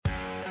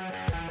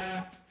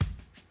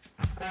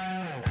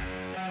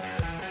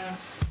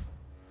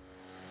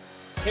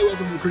Hey,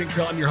 welcome to Recruiting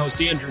Trail. I'm your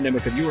host, Andrew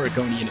Nemick of The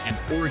Oregonian and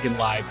Oregon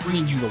Live,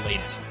 bringing you the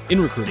latest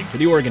in recruiting for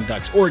the Oregon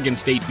Ducks, Oregon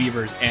State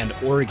Beavers, and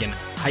Oregon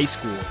high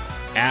school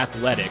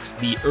athletics.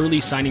 The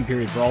early signing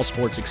period for all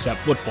sports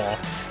except football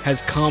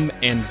has come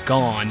and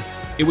gone.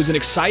 It was an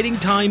exciting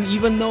time,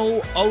 even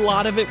though a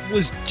lot of it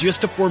was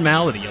just a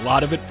formality. A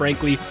lot of it,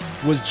 frankly,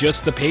 was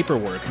just the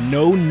paperwork.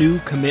 No new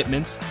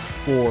commitments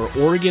for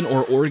Oregon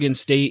or Oregon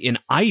State in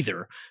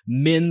either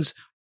men's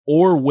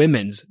or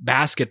women's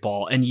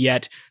basketball, and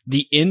yet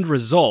the end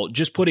result,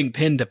 just putting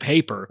pen to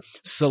paper,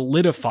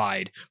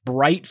 solidified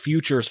bright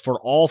futures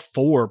for all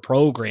four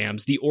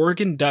programs. The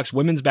Oregon Ducks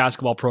women's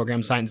basketball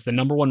program signs the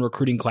number one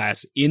recruiting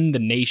class in the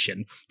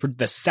nation for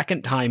the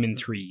second time in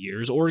 3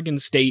 years. Oregon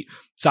State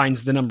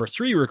signs the number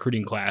 3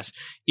 recruiting class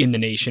in the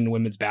nation,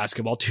 women's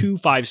basketball. 2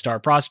 5-star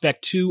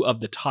prospect, two of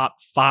the top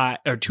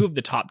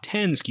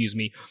 10,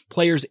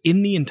 players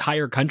in the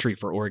entire country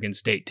for Oregon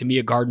State,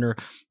 Tamia Gardner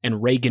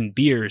and Reagan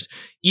Beers.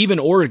 Even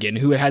Oregon,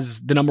 who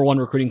has the number one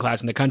recruiting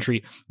class in the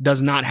country,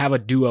 does not have a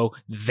duo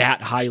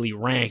that highly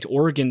ranked.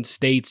 Oregon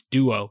State's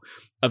duo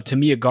of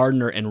Tamia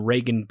Gardner and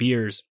Reagan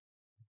Beers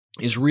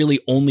is really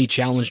only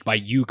challenged by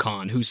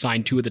UConn, who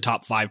signed 2 of the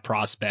top 5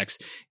 prospects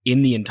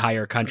in the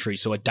entire country.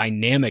 So a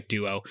dynamic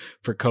duo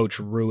for Coach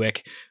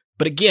Ruick.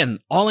 But again,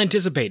 all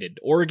anticipated.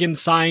 Oregon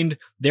signed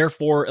their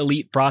 4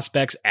 elite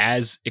prospects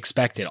as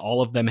expected.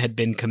 All of them had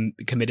been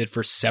committed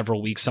for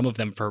several weeks, some of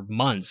them for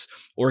months.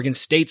 Oregon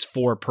State's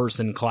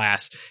 4-person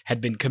class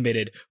had been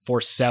committed for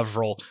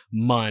several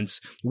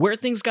months. Where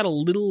things got a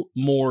little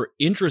more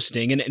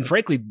interesting, and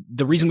frankly,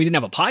 the reason we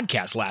didn't have a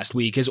podcast last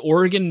week is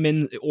Oregon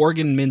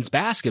men's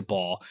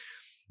basketball.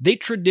 They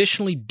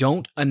traditionally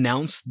don't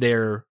announce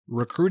their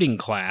recruiting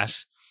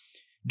class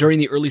during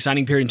the early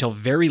signing period until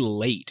very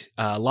late.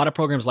 A lot of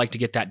programs like to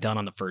get that done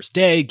on the first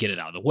day, get it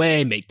out of the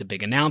way, make the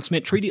big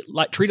announcement, treat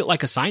it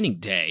like a signing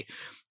day.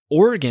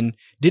 Oregon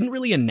didn't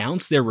really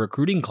announce their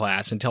recruiting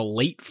class until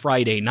late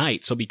Friday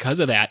night. So because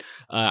of that,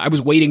 I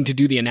was waiting to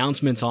do the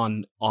announcements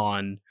on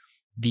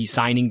the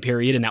signing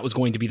period, and that was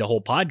going to be the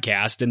whole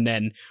podcast. And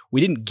then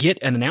we didn't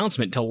get an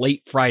announcement till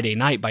late Friday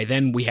night. By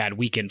then we had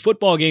weekend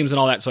football games and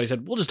all that. So I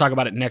said, we'll just talk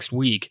about it next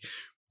week.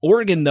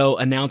 Oregon, though,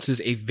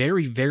 announces a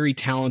very, very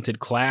talented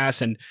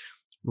class, and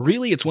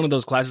really it's one of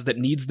those classes that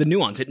needs the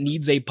nuance. It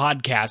needs a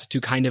podcast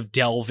to kind of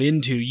delve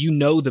into. You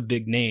know the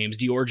big names.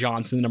 Dior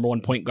Johnson, the number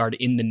 1 point guard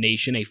in the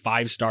nation, a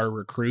 5-star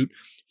recruit,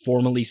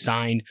 formally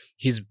signed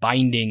his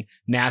binding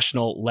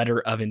national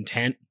letter of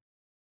intent.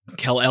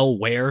 Kel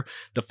Ware,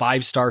 the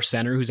 5-star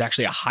center, who's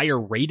actually a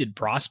higher rated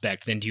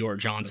prospect than Dior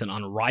Johnson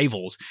on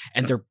Rivals,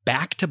 and they're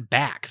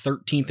back-to-back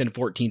 13th and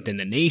 14th in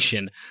the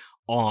nation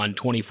on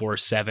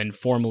 24/7,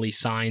 formally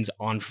signs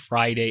on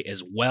Friday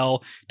as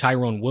well.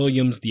 Tyrone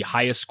Williams, the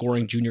highest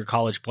scoring junior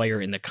college player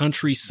in the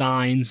country,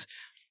 signs.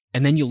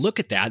 And then you look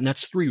at that, and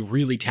that's 3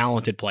 really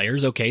talented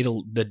players. Okay,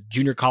 the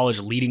junior college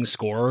leading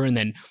scorer, and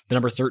then the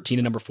number 13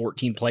 and number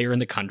 14 player in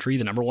the country,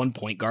 the number 1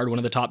 point guard, one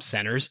of the top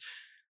centers.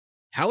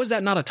 How is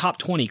that not a top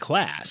 20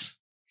 class?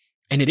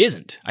 And it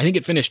isn't. I think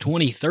it finished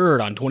 23rd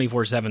on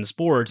 24/7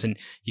 Sports, and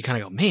you kind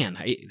of go, man,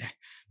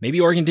 maybe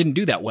Oregon didn't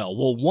do that well.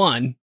 Well,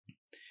 one,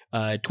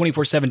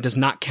 24/7 does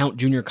not count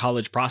junior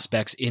college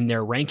prospects in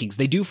their rankings.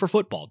 They do for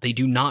football. They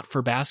do not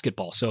for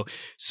basketball. So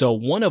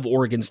one of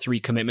Oregon's 3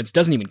 commitments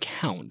doesn't even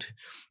count.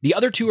 The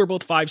other 2 are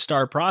both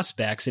 5-star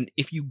prospects. And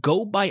if you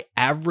go by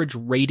average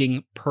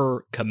rating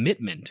per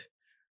commitment,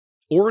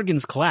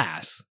 Oregon's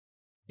class,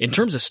 in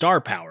terms of star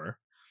power,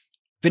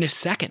 finished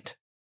 2nd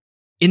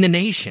in the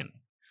nation.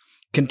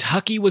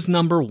 Kentucky was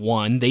number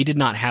 1. They did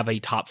not have a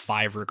top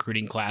 5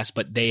 recruiting class,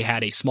 but they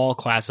had a small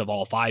class of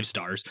all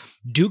 5-stars.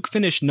 Duke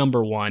finished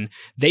number 1.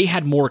 They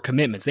had more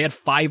commitments. They had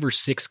 5 or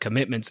 6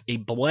 commitments, a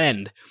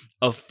blend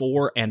of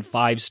 4 and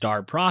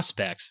 5-star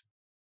prospects.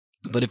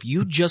 But if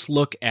you just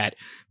look at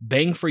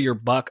bang for your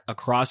buck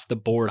across the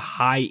board,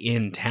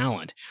 high-end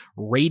talent,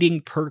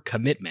 rating per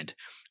commitment,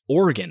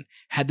 Oregon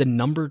had the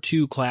number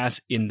 2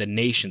 class in the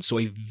nation. So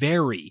a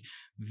very,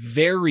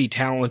 very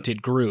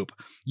talented group.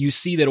 You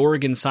see that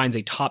Oregon signs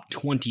a top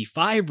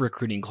 25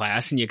 recruiting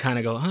class, and you kind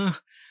of go,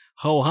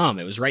 ho-hum,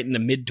 it was right in the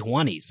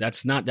mid-20s.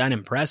 That's not that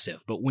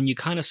impressive. But when you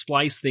kind of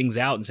splice things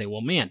out and say,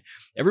 well, man,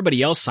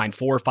 everybody else signed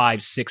 4,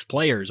 5, 6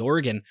 players.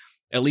 Oregon,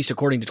 at least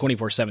according to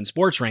 24/7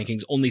 Sports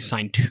rankings, only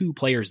signed 2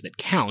 players that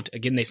count.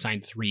 Again, they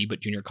signed 3,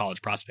 but junior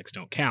college prospects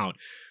don't count.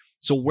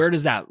 So where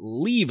does that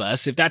leave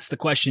us, if that's the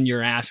question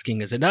you're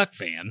asking as a Duck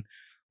fan?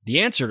 The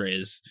answer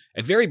is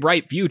a very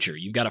bright future.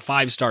 You've got a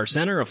 5-star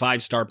center, a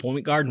 5-star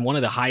point guard, and one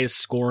of the highest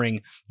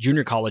scoring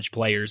junior college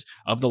players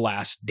of the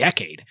last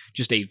decade.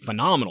 Just a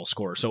phenomenal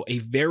scorer. So a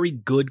very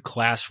good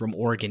class from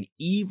Oregon,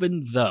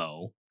 even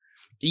though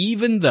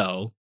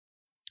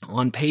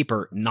on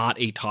paper, not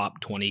a top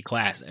 20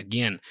 class.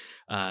 Again,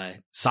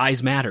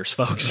 size matters,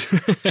 folks.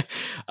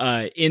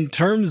 In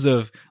terms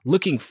of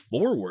looking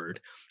forward,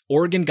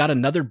 Oregon got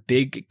another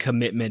big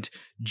commitment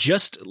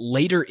just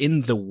later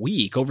in the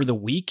week, over the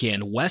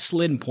weekend. West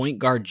Linn point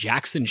guard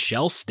Jackson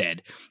Shellstead,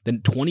 the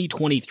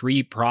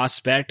 2023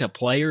 prospect, a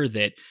player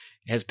that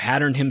has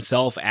patterned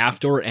himself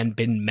after and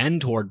been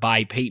mentored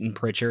by Peyton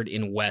Pritchard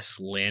in West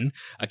Lynn,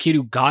 a kid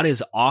who got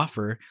his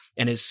offer,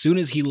 and as soon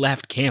as he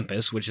left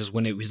campus, which is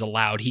when it was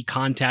allowed, he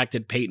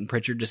contacted Peyton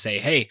Pritchard to say,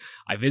 hey,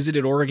 I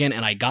visited Oregon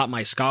and I got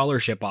my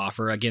scholarship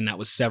offer. Again, that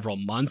was several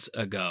months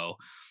ago.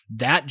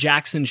 That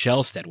Jackson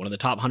Shelstead, one of the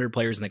top 100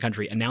 players in the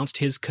country, announced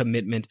his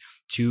commitment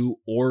to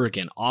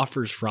Oregon.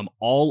 Offers from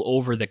all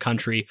over the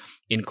country,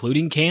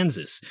 including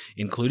Kansas,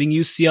 including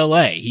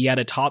UCLA. He had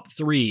a top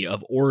 3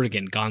 of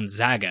Oregon,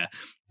 Gonzaga,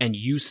 and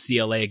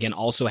UCLA. Again,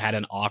 also had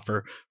an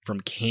offer from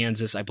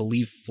Kansas, I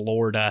believe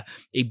Florida,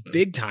 a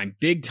big time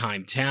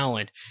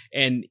talent.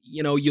 And,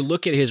 you know, you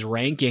look at his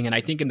ranking, and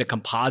I think in the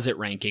composite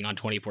ranking on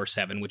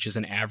 24/7, which is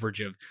an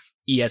average of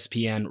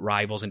ESPN,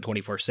 Rivals, and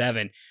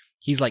 24/7,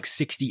 he's like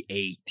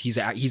 68. He's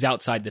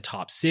outside the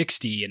top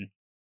 60,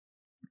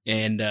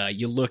 and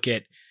you look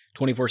at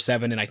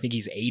 24/7, and I think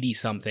he's 80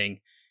 something,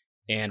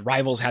 and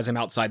Rivals has him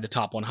outside the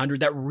top 100.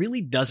 That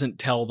really doesn't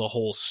tell the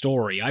whole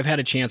story. I've had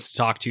a chance to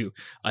talk to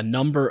a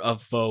number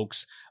of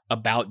folks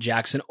about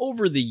Jackson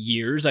over the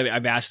years.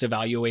 I've asked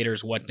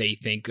evaluators what they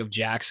think of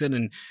Jackson,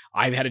 and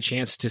I've had a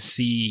chance to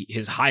see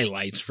his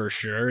highlights for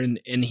sure. And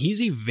he's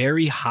a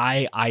very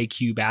high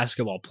IQ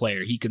basketball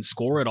player. He can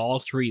score at all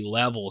 3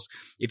 levels.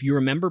 If you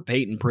remember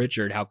Peyton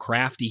Pritchard, how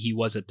crafty he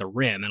was at the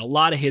rim, and a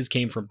lot of his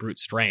came from brute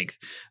strength.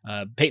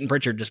 Peyton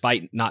Pritchard,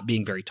 despite not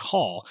being very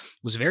tall,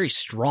 was very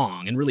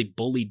strong and really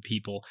bullied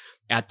people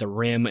at the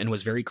rim and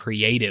was very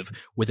creative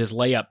with his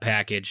layup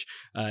package.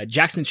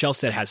 Jackson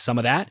Shelstead has some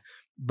of that,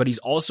 but he's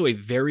also a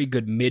very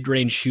good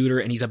mid-range shooter,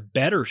 and he's a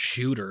better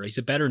shooter. He's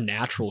a better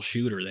natural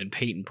shooter than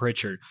Peyton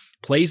Pritchard.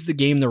 Plays the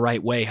game the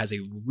right way, has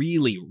a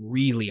really,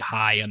 really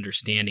high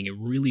understanding, a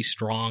really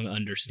strong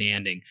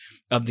understanding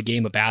of the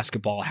game of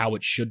basketball, how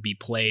it should be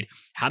played,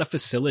 how to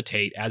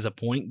facilitate as a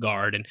point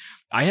guard. And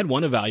I had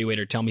one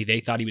evaluator tell me they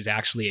thought he was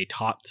actually a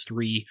top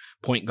 3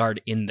 point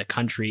guard in the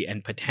country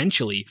and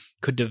potentially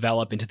could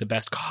develop into the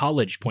best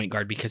college point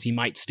guard because he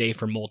might stay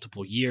for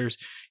multiple years.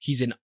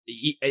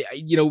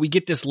 We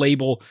get this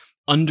label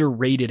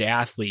underrated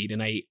athlete,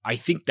 and I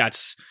think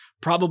that's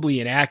probably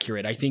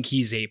inaccurate. I think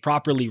he's a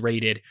properly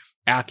rated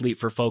athlete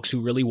for folks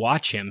who really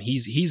watch him.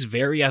 He's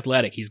very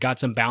athletic. He's got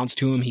some bounce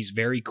to him. He's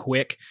very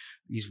quick.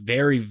 He's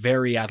very,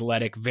 very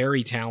athletic,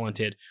 very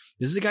talented.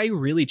 This is a guy who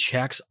really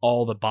checks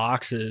all the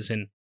boxes.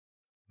 And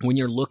when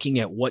you're looking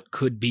at what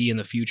could be in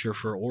the future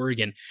for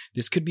Oregon,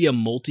 this could be a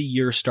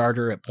multi-year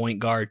starter at point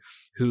guard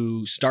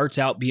who starts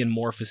out being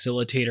more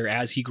facilitator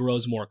as he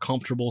grows more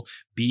comfortable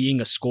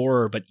being a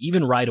scorer, but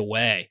even right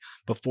away,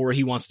 before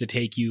he wants to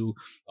take you,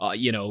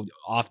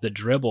 off the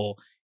dribble,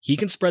 he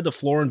can spread the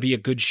floor and be a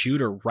good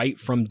shooter right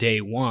from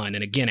day one.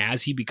 And again,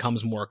 as he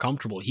becomes more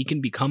comfortable, he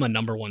can become a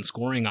number 1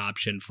 scoring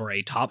option for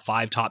a top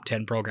 5, top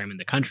 10 program in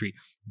the country.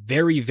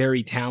 Very,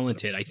 very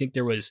talented. I think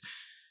there was,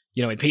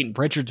 in Peyton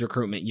Pritchard's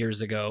recruitment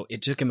years ago,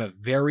 it took him a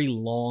very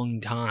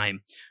long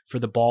time for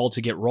the ball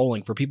to get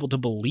rolling, for people to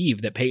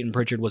believe that Peyton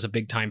Pritchard was a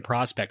big-time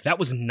prospect. That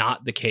was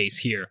not the case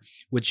here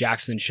with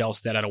Jackson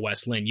Shelstead out of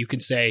West Lynn. You can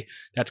say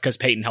that's because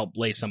Peyton helped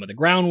lay some of the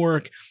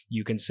groundwork.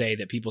 You can say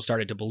that people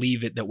started to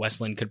believe that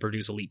West Lynn could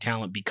produce elite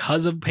talent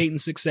because of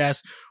Peyton's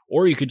success,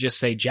 or you could just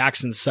say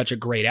Jackson's such a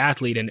great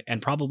athlete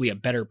and probably a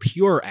better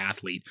pure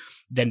athlete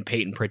than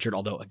Peyton Pritchard,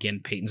 although, again,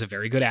 Peyton's a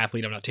very good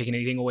athlete. I'm not taking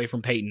anything away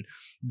from Peyton,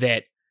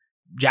 that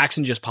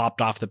Jackson just popped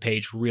off the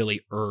page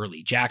really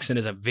early. Jackson,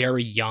 as a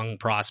very young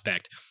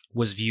prospect,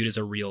 was viewed as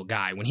a real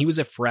guy. When he was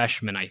a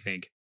freshman, I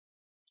think,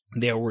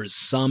 there was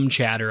some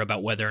chatter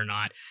about whether or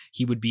not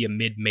he would be a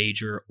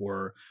mid-major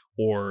or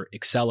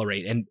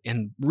accelerate.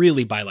 And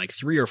really by like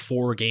 3 or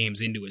 4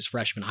 games into his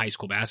freshman high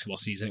school basketball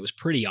season, it was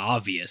pretty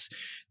obvious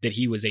that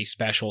he was a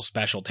special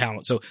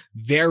talent. So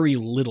very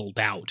little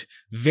doubt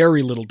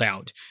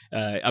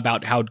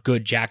about how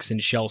good Jackson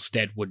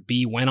Shelstead would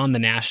be. Went on the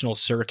national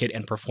circuit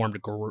and performed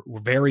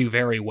very,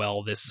 very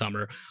well this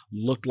summer.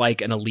 Looked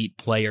like an elite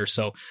player.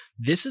 So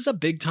this is a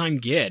big time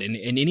get. And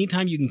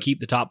anytime you can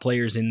keep the top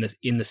players in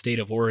the state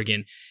of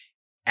Oregon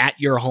at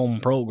your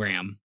home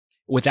program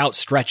without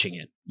stretching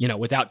it,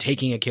 without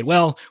taking a kid,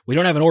 well, we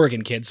don't have an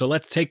Oregon kid, so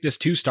let's take this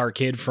 2-star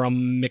kid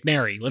from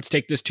McNary. Let's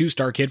take this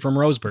 2-star kid from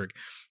Roseburg.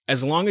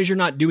 As long as you're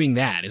not doing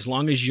that, as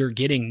long as you're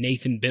getting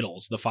Nathan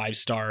Biddles, the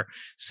 5-star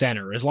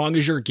center, as long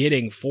as you're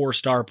getting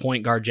 4-star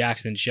point guard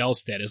Jackson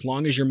Shelstead, as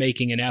long as you're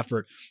making an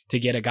effort to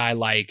get a guy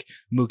like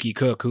Mookie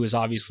Cook, who has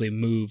obviously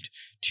moved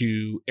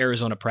to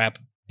Arizona Prep,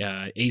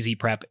 AZ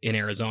Prep in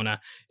Arizona,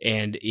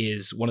 and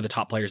is one of the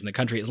top players in the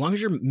country. As long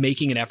as you're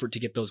making an effort to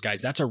get those guys,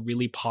 that's a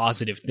really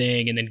positive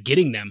thing. And then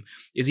getting them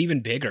is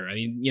even bigger. I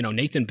mean,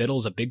 Nathan Biddle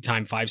is a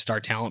big-time 5-star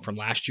talent from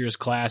last year's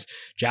class.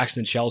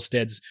 Jackson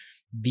Shelstead's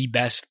the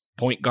best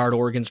point guard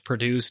Oregon's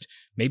produced,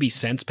 maybe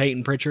since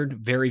Peyton Pritchard.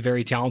 Very,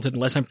 very talented,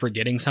 unless I'm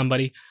forgetting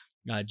somebody.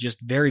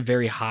 Just very,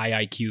 very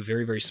high IQ,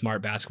 very, very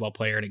smart basketball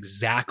player, and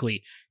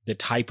exactly the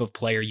type of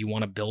player you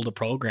want to build a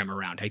program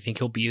around. I think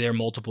he'll be there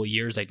multiple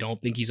years. I don't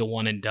think he's a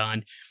one and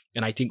done.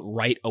 And I think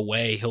right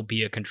away he'll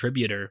be a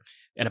contributor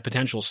and a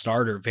potential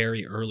starter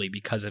very early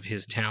because of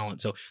his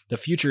talent. So the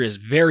future is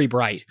very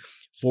bright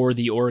for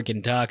the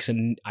Oregon Ducks,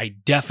 and I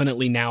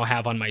definitely now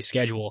have on my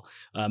schedule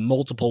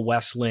multiple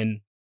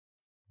Westland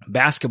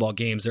basketball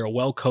games. They're a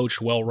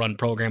well-coached, well-run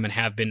program and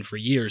have been for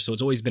years, so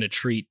it's always been a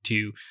treat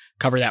to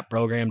cover that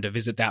program, to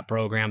visit that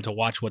program, to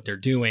watch what they're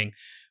doing.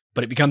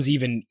 But it becomes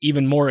even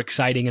more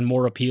exciting and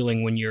more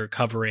appealing when you're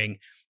covering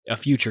a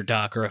future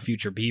Duck or a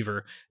future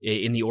Beaver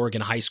in the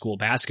Oregon high school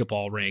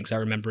basketball ranks. I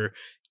remember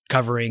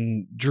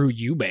covering Drew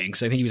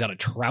Eubanks. I think he was out of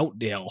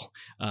Troutdale.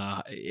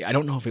 I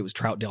don't know if it was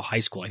Troutdale High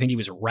School. I think he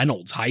was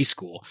Reynolds High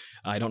School.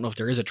 I don't know if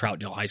there is a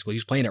Troutdale High School. He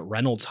was playing at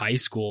Reynolds High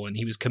School, and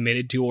he was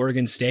committed to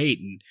Oregon State.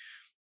 And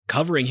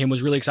covering him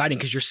was really exciting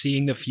because you're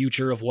seeing the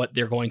future of what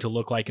they're going to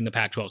look like in the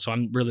Pac-12. So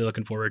I'm really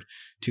looking forward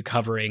to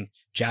covering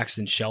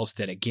Jackson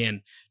Shellstead.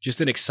 Again, just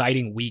an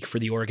exciting week for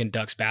the Oregon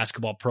Ducks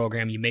basketball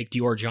program. You make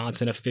Dior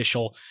Johnson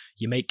official,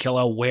 you make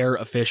Kel'el Ware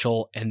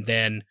official, and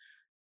then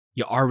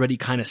you already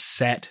kind of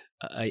set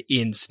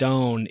in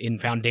stone, in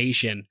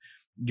foundation,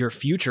 your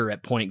future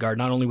at point guard,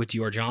 not only with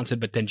Dior Johnson,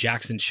 but then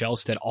Jackson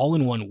Shellstead all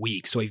in 1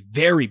 week. So a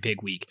very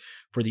big week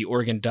for the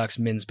Oregon Ducks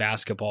men's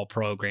basketball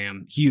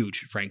program.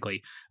 Huge,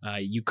 frankly.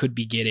 You could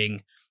be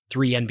getting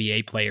 3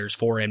 NBA players,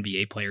 4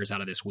 NBA players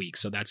out of this week.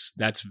 So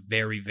that's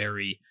very,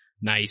 very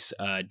nice.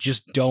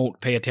 Just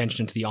don't pay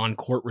attention to the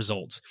on-court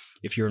results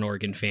if you're an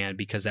Oregon fan,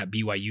 because that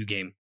BYU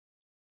game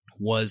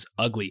was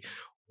ugly.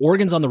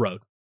 Oregon's on the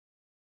road.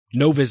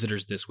 No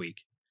visitors this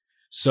week.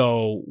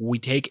 So we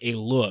take a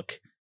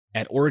look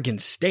at Oregon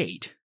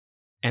State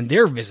and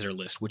their visitor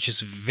list, which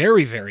is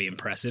very, very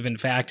impressive. In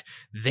fact,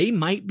 they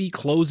might be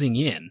closing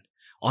in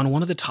on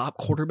one of the top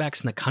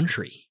quarterbacks in the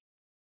country.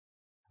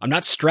 I'm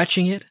not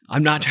stretching it.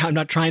 I'm not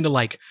trying to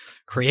like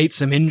create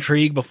some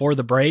intrigue before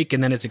the break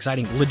and then it's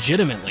exciting.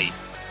 Legitimately,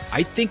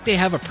 I think they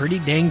have a pretty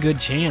dang good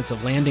chance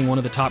of landing one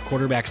of the top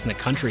quarterbacks in the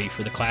country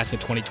for the class of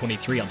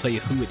 2023. I'll tell you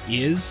who it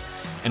is,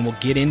 and we'll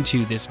get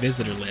into this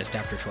visitor list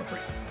after a short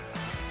break.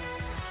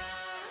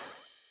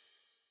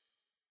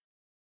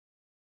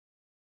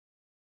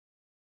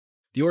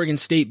 The Oregon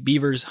State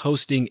Beavers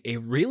hosting a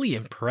really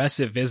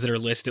impressive visitor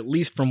list, at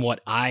least from what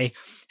I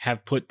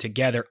have put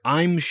together.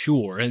 I'm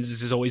sure, and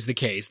this is always the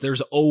case,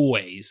 there's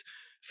always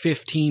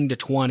 15 to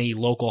 20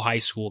 local high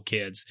school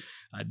kids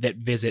that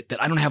visit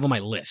that I don't have on my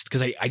list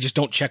because I just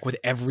don't check with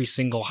every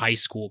single high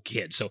school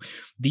kid. So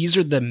these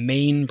are the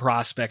main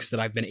prospects that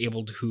I've been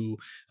able to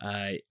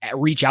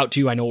reach out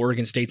to. I know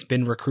Oregon State's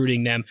been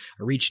recruiting them.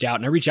 I reached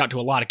out to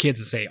a lot of kids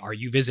and say, are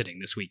you visiting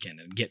this weekend?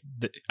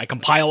 And I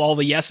compile all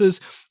the yeses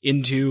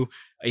into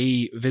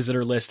a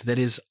visitor list that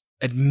is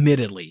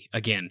admittedly,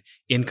 again,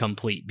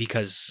 incomplete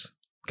because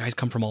guys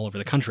come from all over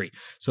the country.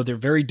 So they're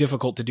very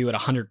difficult to do at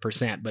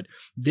 100%, but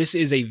this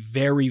is a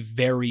very,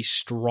 very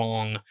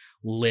strong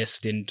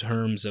list in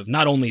terms of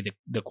not only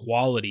the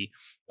quality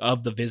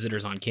of the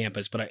visitors on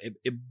campus, but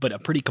a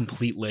pretty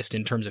complete list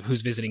in terms of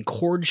who's visiting.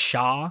 Cord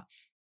Shaw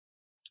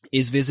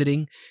is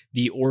visiting,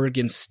 the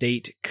Oregon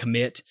State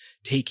commit,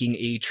 taking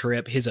a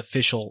trip, his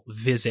official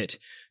visit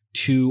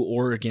to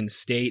Oregon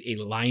State,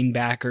 a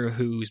linebacker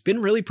who's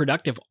been really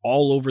productive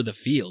all over the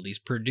field. He's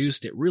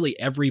produced at really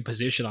every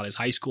position on his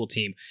high school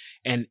team.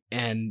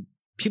 And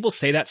people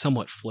say that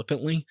somewhat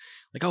flippantly,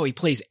 like, oh, he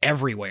plays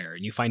everywhere.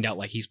 And you find out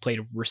like he's played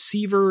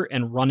receiver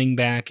and running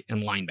back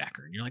and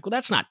linebacker. And you're like, well,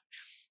 that's not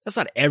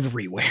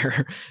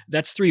everywhere.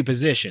 That's 3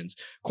 positions.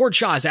 Cord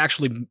Shaw has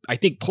actually, I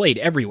think, played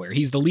everywhere.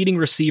 He's the leading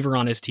receiver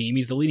on his team.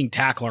 He's the leading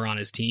tackler on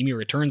his team. He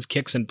returns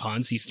kicks and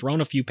punts. He's thrown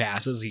a few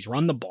passes. He's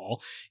run the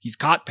ball. He's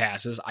caught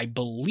passes. I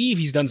believe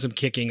he's done some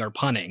kicking or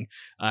punting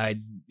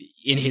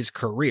in his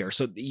career.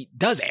 So he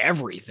does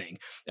everything.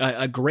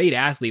 A great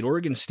athlete.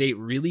 Oregon State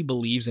really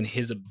believes in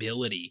his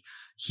ability,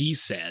 he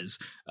says,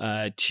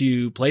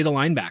 to play the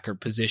linebacker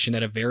position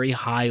at a very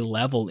high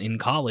level in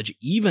college,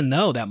 even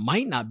though that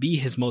might not be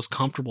his most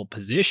comfortable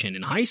position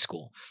in high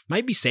school. It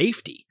might be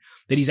safety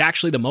that he's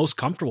actually the most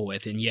comfortable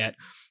with. And yet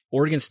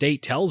Oregon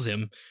State tells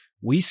him,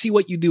 we see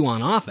what you do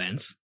on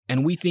offense,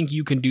 and we think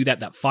you can do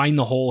that find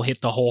the hole,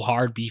 hit the hole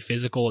hard, be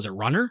physical as a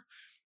runner.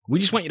 We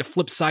just want you to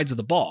flip sides of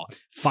the ball,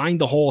 find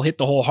the hole, hit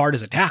the hole hard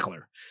as a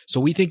tackler. So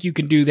we think you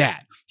can do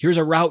that. Here's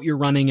a route you're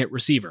running at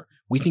receiver.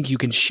 We think you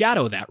can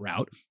shadow that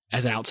route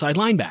as an outside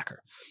linebacker.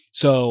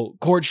 So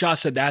Cord Shaw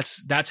said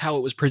that's how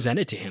it was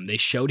presented to him. They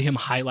showed him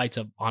highlights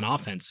on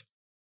offense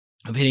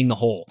of hitting the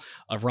hole,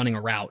 of running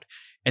a route,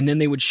 and then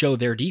they would show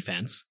their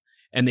defense,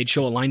 and they'd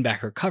show a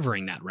linebacker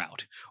covering that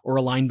route, or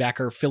a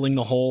linebacker filling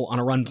the hole on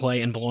a run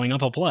play and blowing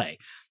up a play.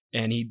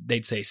 And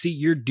they'd say, see,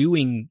 you're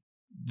doing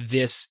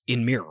this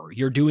in mirror.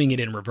 You're doing it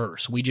in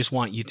reverse. We just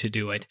want you to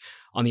do it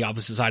on the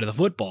opposite side of the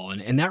football.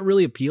 And that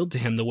really appealed to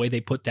him, the way they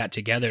put that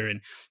together,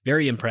 and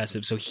very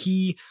impressive. So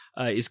he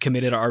is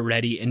committed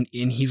already, and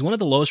he's one of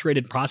the lowest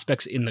rated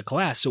prospects in the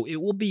class. So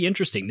it will be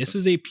interesting. This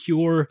is a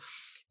pure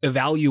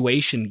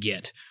evaluation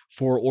get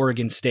for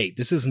Oregon State.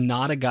 This is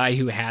not a guy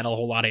who had a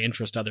whole lot of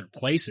interest other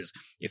places.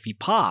 If he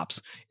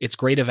pops, it's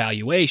great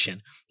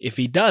evaluation. If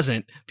he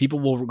doesn't, people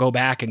will go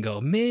back and go,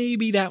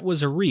 maybe that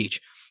was a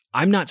reach.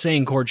 I'm not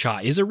saying Cord Shaw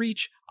is a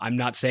reach. I'm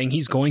not saying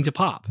he's going to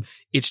pop.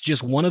 It's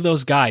just one of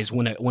those guys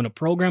when a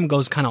program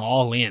goes kind of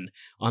all in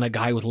on a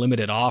guy with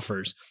limited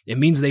offers, it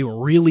means they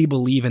really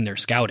believe in their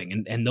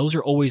scouting. And those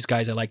are always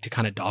guys I like to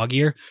kind of dog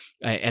ear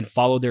and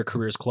follow their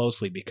careers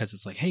closely, because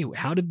it's like, hey,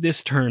 how did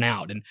this turn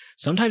out? And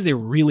sometimes they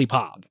really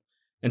pop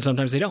and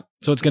sometimes they don't.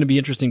 So it's going to be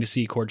interesting to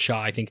see Cord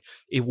Shaw. I think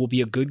it will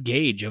be a good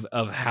gauge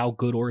of how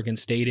good Oregon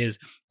State is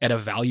at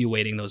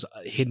evaluating those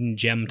hidden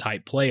gem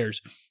type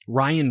players.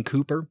 Ryan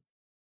Cooper,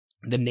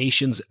 the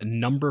nation's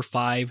number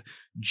 5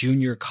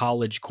 junior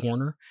college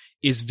corner,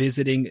 is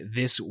visiting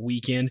this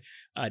weekend.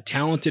 A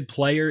talented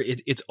player.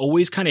 It's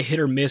always kind of hit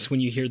or miss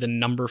when you hear the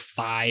number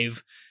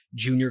 5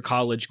 junior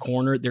college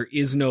corner. There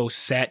is no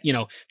set,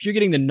 if you're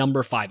getting the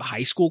number 5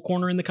 high school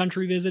corner in the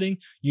country visiting,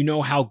 you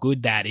know how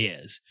good that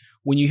is.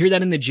 When you hear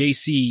that in the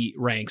JC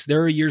ranks,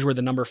 there are years where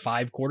the number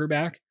 5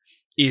 quarterback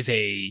is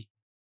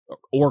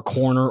or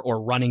corner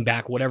or running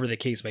back, whatever the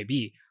case may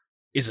be,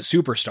 is a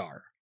superstar.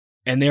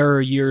 And there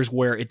are years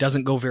where it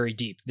doesn't go very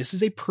deep. This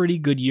is a pretty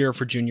good year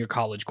for junior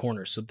college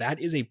corners. So that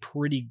is a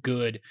pretty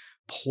good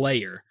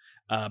player.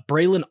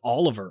 Braylon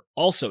Oliver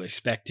also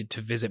expected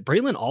to visit.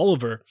 Braylon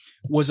Oliver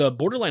was a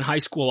borderline high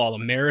school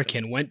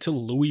All-American, went to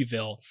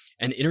Louisville,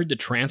 and entered the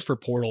transfer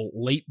portal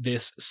late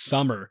this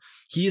summer.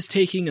 He is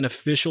taking an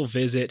official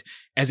visit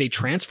as a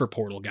transfer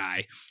portal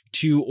guy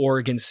to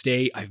Oregon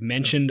State. I've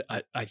mentioned,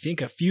 I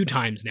think a few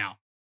times now,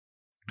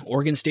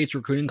 Oregon State's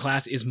recruiting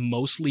class is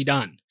mostly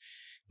done.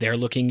 They're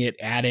looking at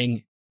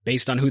adding,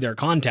 based on who they're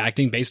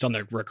contacting, based on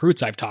the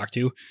recruits I've talked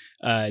to,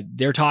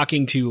 they're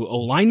talking to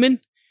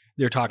O-linemen,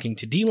 they're talking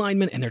to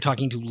D-linemen, and they're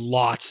talking to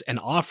lots and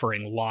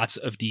offering lots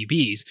of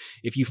DBs.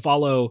 If you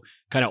follow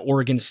kind of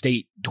Oregon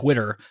State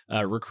Twitter,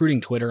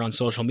 recruiting Twitter on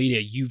social media,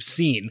 you've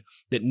seen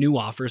that new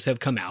offers have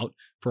come out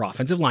for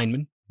offensive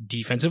linemen,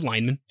 defensive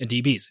linemen, and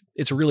DBs.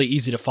 It's really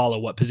easy to follow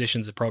what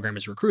positions the program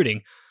is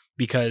recruiting,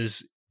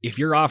 because if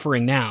you're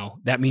offering now,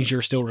 that means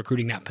you're still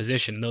recruiting that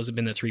position. And those have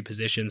been the 3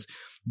 positions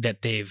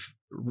that they've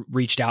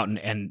reached out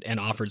and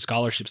offered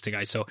scholarships to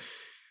guys. So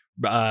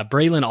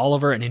Braylon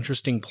Oliver, an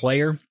interesting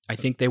player. I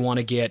think they want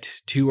to get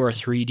 2 or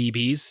 3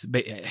 DBs.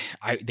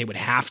 They would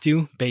have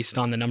to, based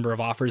on the number of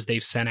offers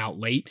they've sent out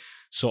late.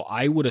 So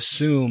I would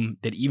assume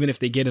that even if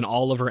they get an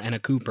Oliver and a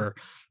Cooper,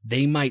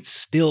 they might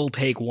still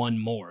take 1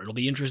 more. It'll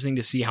be interesting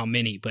to see how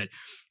many, but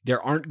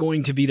there's not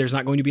going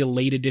to be a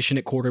late addition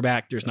at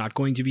quarterback. There's not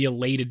going to be a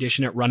late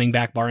addition at running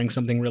back, barring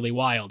something really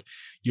wild.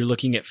 You're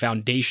looking at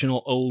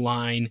foundational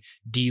O-line,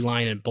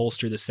 D-line, and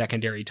bolster the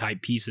secondary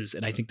type pieces.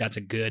 And I think that's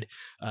a good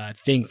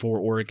thing for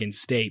Oregon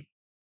State.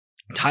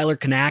 Tyler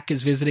Kanak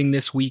is visiting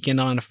this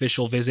weekend on an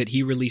official visit.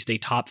 He released a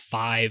top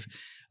 5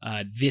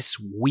 this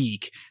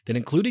week that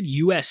included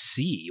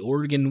USC.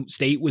 Oregon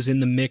State was in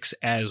the mix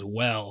as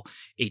well.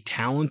 A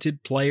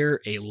talented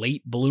player, a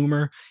late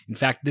bloomer. In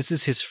fact, this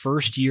is his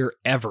first year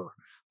ever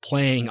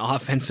playing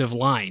offensive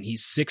line.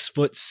 He's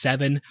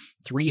 6'7",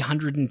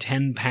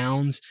 310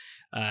 pounds.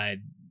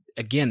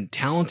 Again,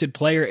 talented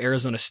player.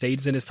 Arizona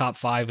State's in his top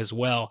 5 as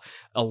well.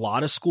 A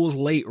lot of schools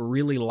late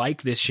really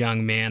like this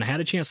young man. I had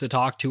a chance to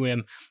talk to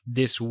him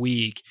this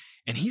week,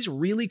 and he's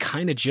really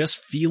kind of just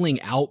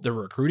feeling out the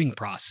recruiting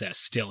process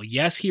still.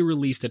 Yes, he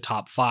released a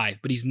top 5,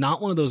 but he's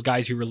not one of those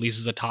guys who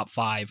releases a top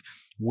 5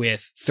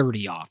 with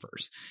 30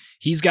 offers.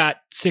 He's got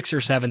 6 or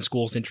 7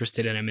 schools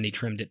interested in him, and he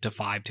trimmed it to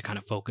 5 to kind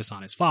of focus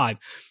on his 5.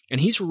 And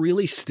he's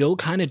really still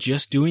kind of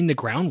just doing the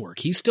groundwork.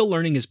 He's still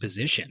learning his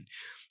position.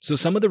 So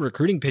some of the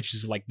recruiting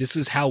pitches, like, this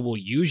is how we'll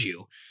use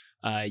you.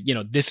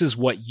 This is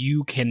what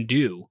you can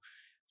do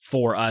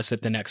for us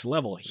at the next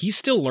level. He's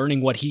still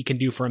learning what he can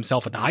do for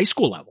himself at the high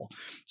school level.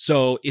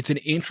 So it's an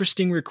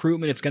interesting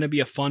recruitment. It's going to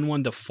be a fun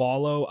one to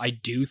follow. I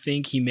do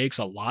think he makes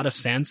a lot of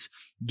sense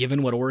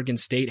given what Oregon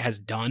State has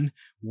done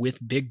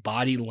with big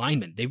body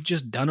linemen. They've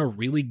just done a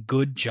really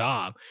good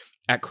job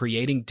at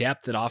creating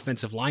depth at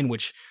offensive line,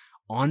 which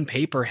on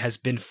paper has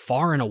been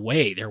far and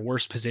away their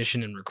worst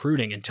position in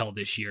recruiting until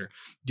this year,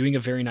 doing a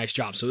very nice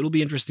job. So it'll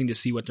be interesting to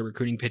see what the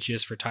recruiting pitch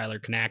is for Tyler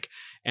Kanak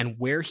and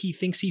where he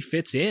thinks he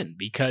fits in,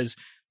 because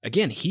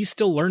again, he's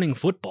still learning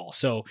football.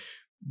 So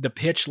the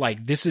pitch,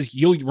 like, this is,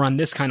 you'll run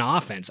this kind of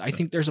offense. I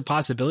think there's a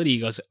possibility he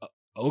goes,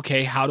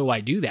 okay, how do I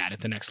do that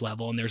at the next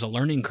level? And there's a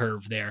learning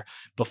curve there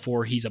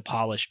before he's a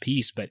polished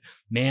piece. But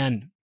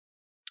man,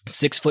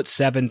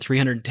 6'7",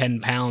 310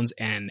 pounds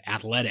and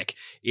athletic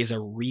is a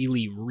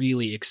really,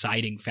 really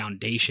exciting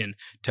foundation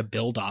to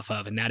build off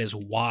of. And that is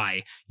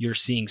why you're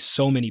seeing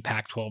so many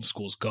Pac-12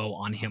 schools go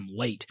on him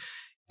late.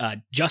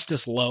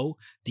 Justice Lowe,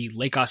 the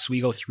Lake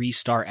Oswego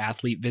 3-star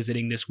athlete,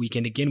 visiting this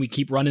weekend. Again, we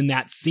keep running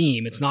that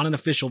theme. It's not an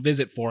official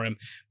visit for him,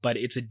 but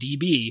it's a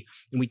DB,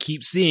 and we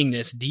keep seeing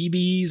this.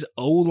 DBs,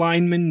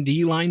 O-linemen,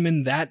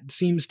 D-linemen, that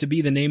seems to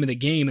be the name of the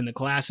game in the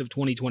class of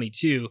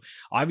 2022.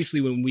 Obviously,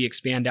 when we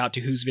expand out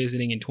to who's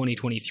visiting in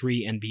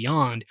 2023 and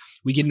beyond,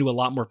 we get into a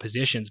lot more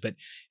positions, but it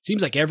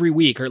seems like every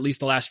week, or at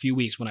least the last few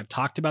weeks, when I've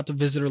talked about the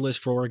visitor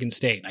list for Oregon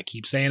State, I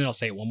keep saying it, I'll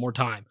say it one more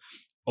time,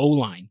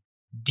 O-line,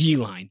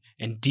 D-line,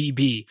 and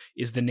DB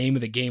is the name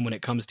of the game when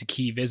it comes to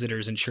key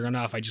visitors. And sure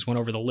enough, I just went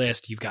over the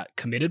list. You've got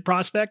committed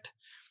prospect,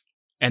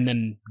 and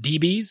then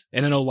DBs,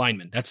 and an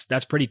O-lineman.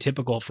 That's pretty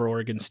typical for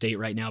Oregon State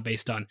right now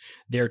based on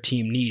their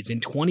team needs. In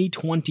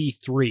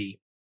 2023,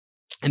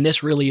 and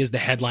this really is the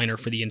headliner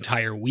for the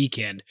entire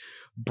weekend,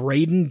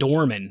 Braden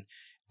Dorman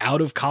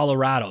out of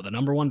Colorado, the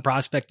number 1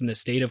 prospect in the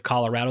state of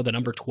Colorado, the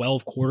number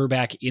 12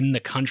 quarterback in the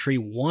country,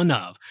 one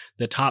of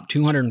the top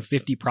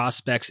 250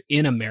 prospects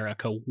in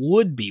America,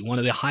 would be one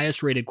of the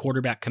highest rated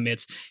quarterback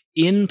commits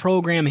in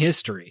program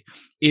history,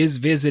 is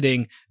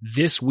visiting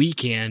this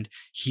weekend.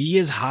 He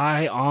is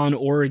high on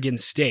Oregon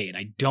State.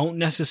 I don't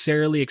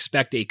necessarily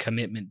expect a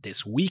commitment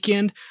this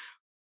weekend,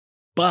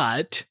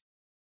 but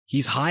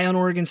he's high on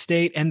Oregon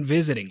State and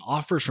visiting.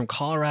 Offers from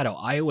Colorado,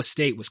 Iowa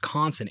State,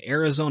 Wisconsin,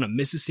 Arizona,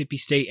 Mississippi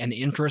State, and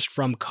interest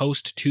from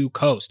coast to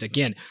coast.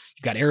 Again,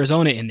 you've got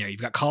Arizona in there.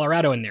 You've got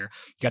Colorado in there.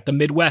 You've got the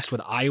Midwest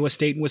with Iowa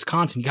State and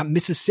Wisconsin. You got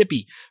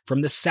Mississippi from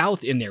the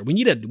South in there. We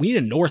need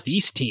a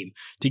Northeast team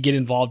to get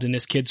involved in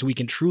this kid so we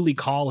can truly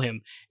call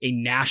him a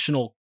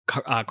national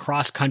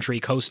cross-country,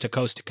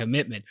 coast-to-coast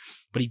commitment.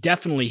 But he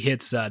definitely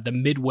hits the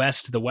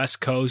Midwest, the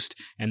West Coast,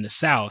 and the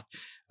South.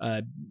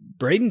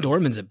 Braden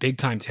Dorman's a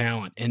big-time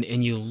talent,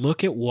 and you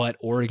look at what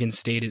Oregon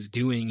State is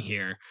doing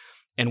here,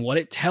 and what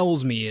it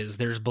tells me is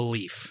there's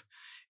belief.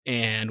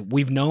 And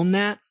we've known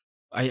that.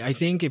 I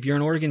think if you're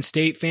an Oregon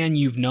State fan,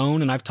 you've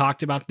known, and I've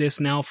talked about this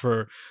now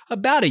for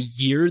about a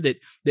year, that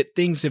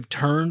things have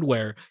turned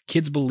where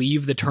kids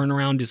believe the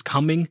turnaround is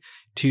coming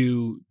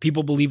to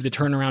people believe the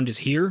turnaround is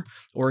here.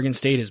 Oregon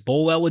State is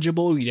bowl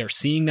eligible. They're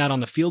seeing that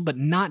on the field, but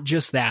not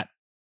just that.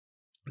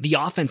 The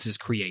offense is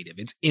creative.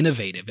 It's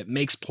innovative. It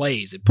makes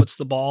plays. It puts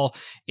the ball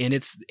in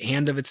the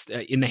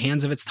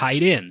hands of its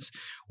tight ends.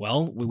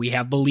 Well, we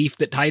have belief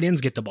that tight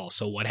ends get the ball.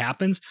 So what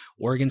happens?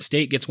 Oregon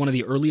State gets one of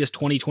the earliest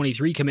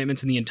 2023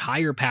 commitments in the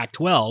entire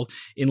Pac-12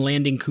 in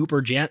landing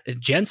Cooper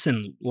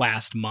Jensen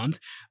last month,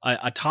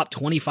 a top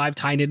 25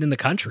 tight end in the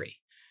country.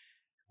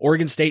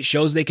 Oregon State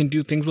shows they can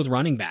do things with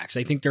running backs.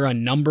 I think there are a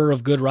number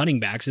of good running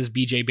backs as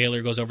BJ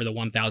Baylor goes over the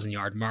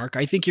 1,000-yard mark.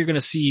 I think you're going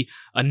to see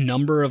a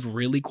number of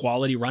really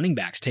quality running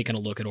backs taking a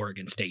look at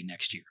Oregon State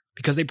next year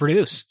because they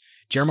produce.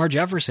 Jermar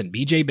Jefferson,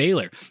 BJ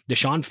Baylor,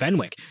 Deshaun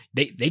Fenwick,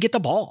 they get the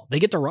ball. They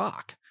get the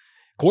rock.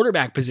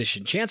 Quarterback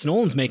position, Chance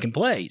Nolan's making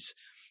plays.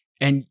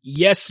 And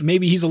yes,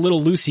 maybe he's a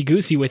little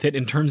loosey-goosey with it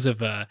in terms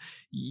of,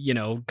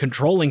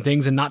 controlling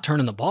things and not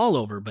turning the ball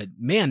over. But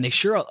man, they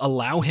sure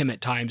allow him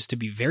at times to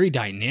be very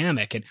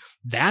dynamic. And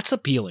that's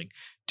appealing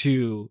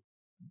to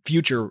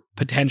future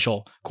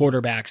potential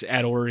quarterbacks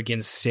at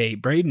Oregon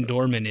State. Braden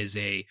Dorman is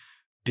a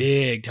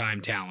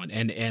big-time talent.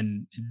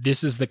 And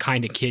this is the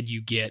kind of kid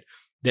you get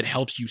that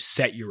helps you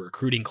set your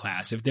recruiting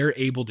class. If they're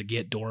able to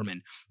get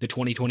Dorman, the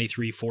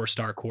 2023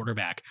 4-star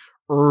quarterback,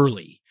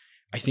 early,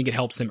 I think it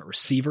helps them at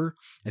receiver.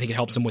 I think it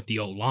helps them with the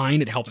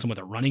O-line. It helps them with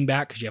a running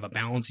back because you have a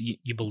balance.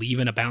 You believe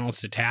in a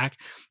balanced attack.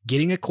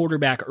 Getting a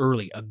quarterback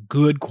early, a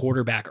good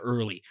quarterback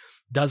early,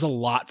 does a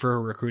lot for a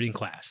recruiting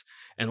class.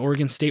 And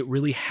Oregon State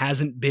really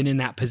hasn't been in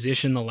that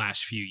position the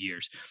last few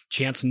years.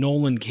 Chance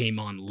Nolan came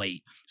on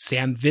late.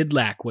 Sam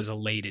Vidlak was a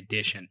late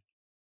addition.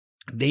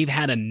 They've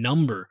had a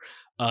number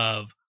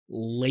of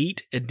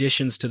late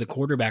additions to the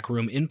quarterback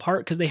room, in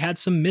part because they had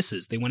some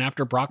misses. They went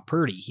after Brock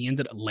Purdy. He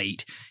ended up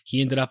late. He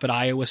ended up at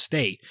Iowa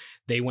State.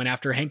 They went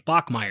after Hank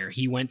Bachmeier.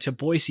 He went to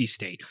Boise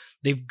State.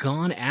 They've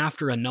gone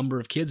after a number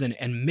of kids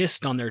and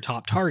missed on their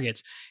top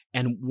targets.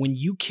 And when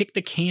you kick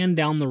the can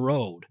down the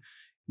road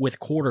with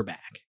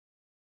quarterback,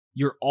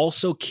 you're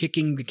also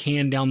kicking the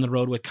can down the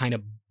road with kind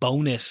of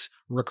bonus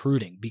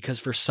recruiting, because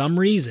for some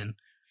reason,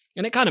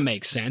 and it kind of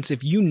makes sense,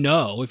 if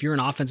you're an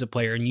offensive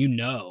player and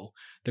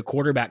the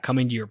quarterback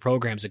coming to your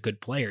program is a good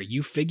player,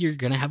 you figure you're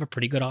going to have a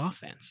pretty good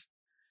offense.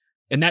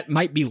 And that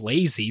might be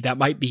lazy, that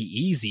might be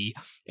easy,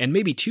 and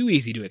maybe too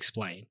easy to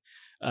explain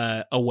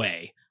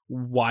away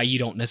why you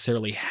don't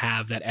necessarily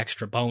have that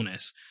extra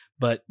bonus.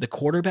 But the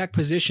quarterback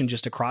position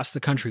just across the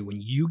country,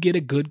 when you get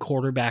a good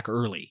quarterback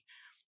early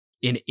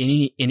in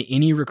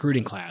any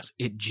recruiting class,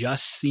 it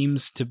just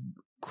seems to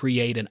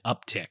create an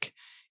uptick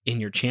in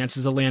your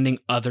chances of landing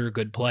other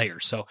good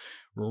players. So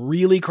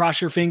really cross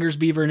your fingers,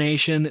 Beaver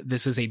Nation.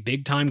 This is a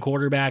big-time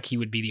quarterback. He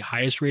would be the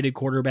highest-rated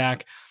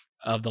quarterback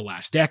of the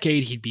last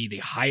decade. He'd be the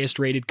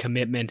highest-rated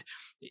commitment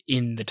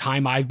in the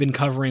time I've been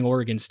covering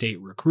Oregon State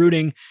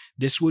recruiting.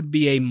 This would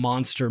be a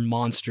monster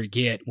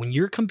get. When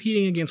you're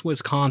competing against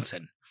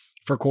Wisconsin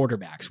for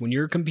quarterbacks, when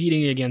you're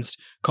competing against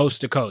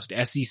coast-to-coast,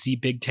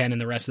 SEC, Big Ten, and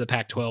the rest of the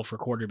Pac-12 for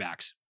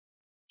quarterbacks,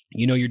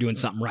 you're doing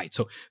something right.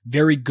 So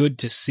very good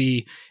to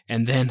see.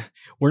 And then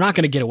we're not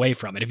going to get away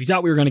from it. If you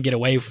thought we were going to get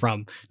away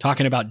from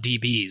talking about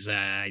DBs,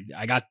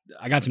 I got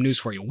some news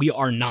for you. We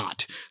are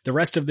not. The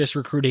rest of this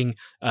recruiting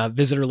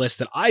visitor list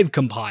that I've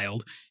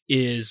compiled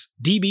is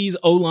DBs,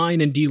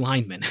 O-line, and D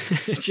linemen.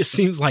 It just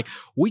seems like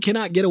we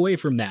cannot get away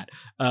from that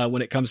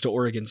when it comes to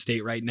Oregon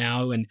State right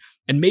now. And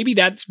And maybe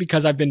that's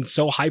because I've been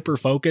so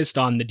hyper-focused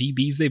on the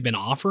DBs they've been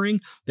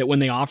offering that when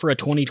they offer a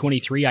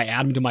 2023, I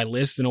add them to my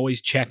list and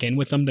always check in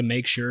with them to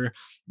make sure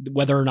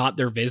whether or not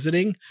they're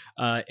visiting.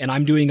 And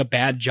I'm doing a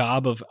bad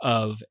job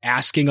of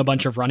asking a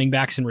bunch of running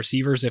backs and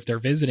receivers if they're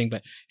visiting,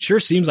 but it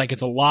sure seems like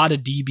it's a lot of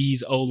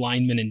DBs, O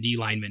linemen, and D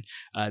linemen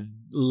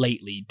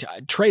lately.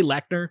 Trey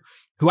Lechner,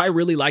 who I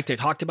really liked. I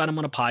talked about him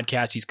on a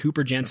podcast. He's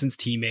Cooper Jensen's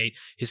teammate.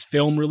 His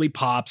film really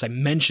pops. I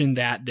mentioned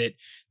that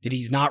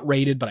he's not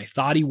rated, but I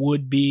thought he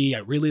would be. I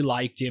really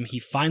liked him. He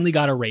finally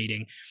got a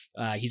rating.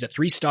 He's a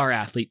 3-star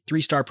athlete,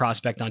 3-star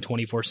prospect on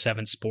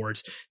 24/7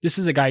 Sports. This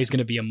is a guy who's going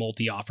to be a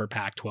multi-offer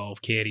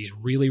Pac-12 kid. He's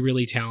really,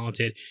 really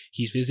talented.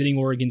 He's visiting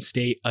Oregon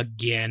State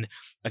again.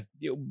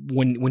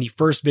 When he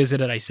first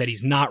visited, I said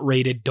he's not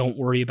rated. Don't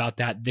worry about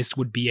that. This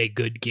would be a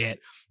good get.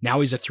 Now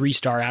he's a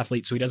 3-star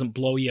athlete, so he doesn't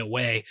blow you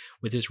away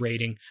with his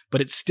rating, but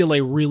it's still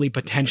a really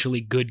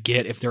potentially good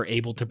get if they're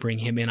able to bring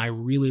him in. I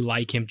really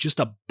like him. Just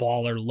a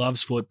baller,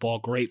 loves football,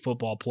 great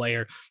football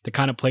player, the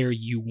kind of player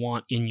you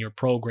want in your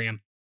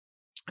program.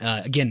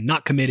 Again,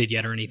 not committed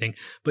yet or anything,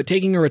 but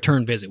taking a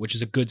return visit, which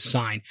is a good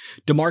sign.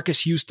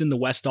 DeMarcus Houston, the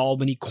West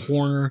Albany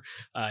corner,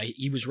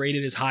 he was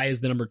rated as high as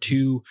the number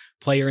 2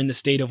 player in the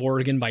state of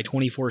Oregon by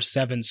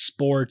 24/7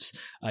 Sports.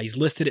 He's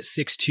listed at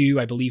 6'2".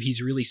 I believe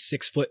he's really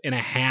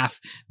 6'1.5".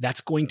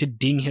 That's going to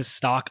ding his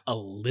stock a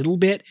little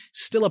bit.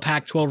 Still a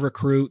Pac-12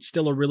 recruit,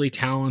 still a really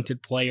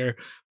talented player,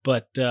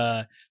 but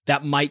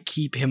that might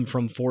keep him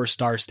from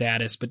 4-star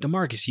status. But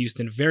DeMarcus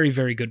Houston, very,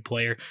 very good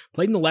player.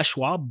 Played in the Les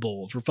Schwab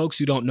Bowl. For folks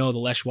who don't know, the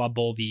Les Schwab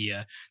Bowl,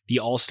 the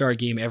all-star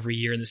game every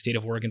year in the state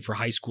of Oregon for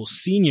high school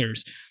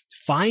seniors,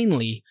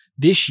 finally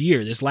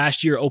this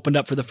last year, opened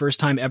up for the first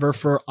time ever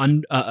for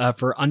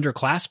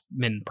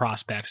underclassmen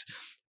prospects,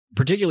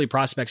 particularly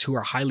prospects who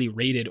are highly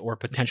rated or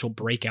potential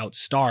breakout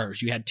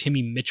stars. You had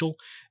Timmy Mitchell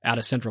out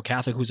of Central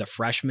Catholic, who's a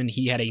freshman.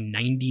 He had a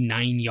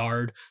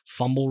 99-yard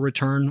fumble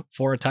return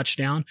for a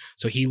touchdown,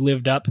 so he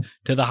lived up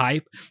to the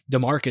hype.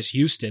 DeMarcus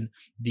Houston,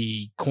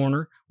 the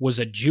corner, was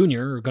a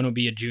junior, or going to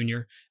be a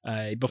junior.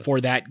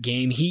 Before that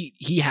game,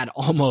 he had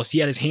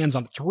his hands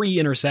on 3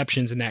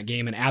 interceptions in that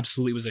game and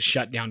absolutely was a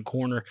shutdown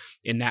corner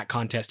in that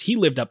contest. He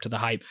lived up to the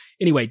hype.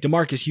 Anyway,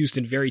 DeMarcus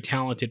Houston, very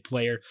talented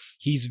player.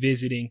 He's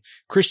visiting.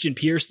 Christian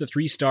Pierce, the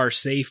 3-star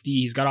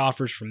safety. He's got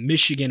offers from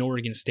Michigan,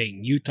 Oregon State,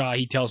 and Utah.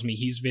 He tells me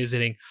he's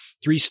visiting.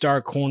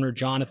 3-star corner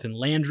Jonathan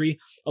Landry,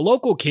 a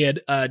local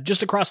kid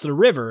just across the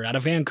river out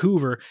of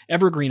Vancouver,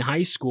 Evergreen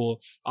High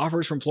School.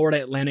 Offers from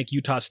Florida Atlantic,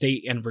 Utah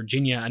State, and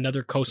Virginia.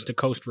 Another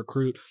coast-to-coast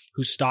recruit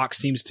whose stock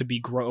seems to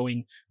be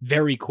growing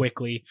very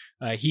quickly.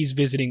 He's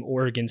visiting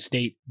Oregon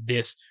State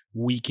this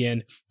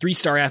weekend.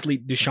 3-star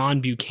athlete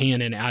Deshaun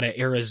Buchanan out of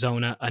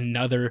Arizona,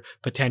 another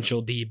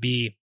potential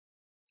DB.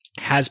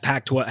 Has a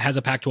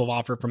Pac-12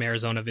 offer from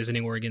Arizona,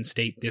 visiting Oregon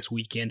State this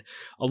weekend.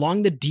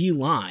 Along the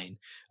D-line,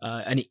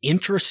 an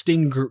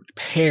interesting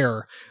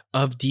pair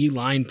of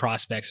D-line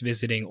prospects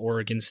visiting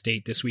Oregon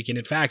State this weekend.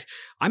 In fact,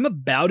 I'm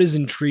about as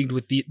intrigued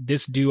with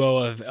this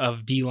duo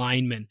of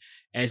D-linemen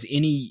as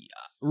any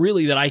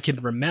really that I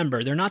can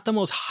remember. They're not the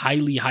most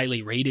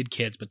highly rated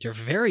kids, but they're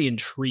very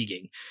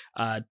intriguing.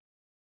 I'm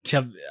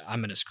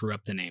going to screw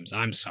up the names.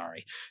 I'm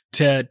sorry.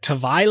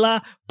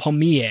 Tavila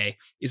Pomie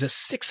is a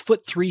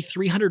 6'3",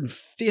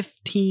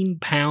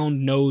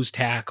 315-pound nose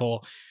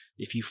tackle.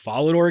 If you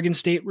followed Oregon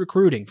State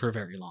recruiting for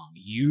very long,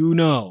 you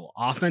know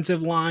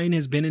offensive line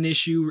has been an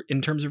issue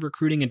in terms of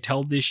recruiting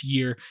until this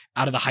year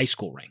out of the high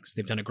school ranks.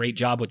 They've done a great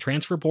job with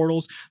transfer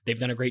portals. They've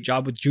done a great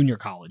job with junior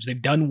college.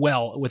 They've done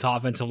well with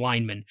offensive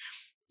linemen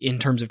in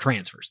terms of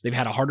transfers. They've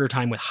had a harder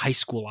time with high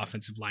school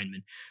offensive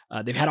linemen.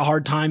 They've had a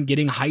hard time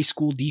getting high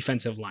school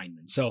defensive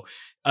linemen. So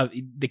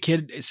the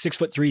kid is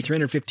 6'3",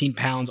 315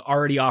 pounds,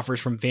 already offers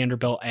from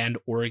Vanderbilt and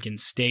Oregon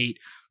State.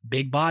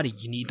 Big body.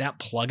 You need that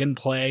plug and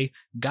play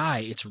guy.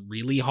 It's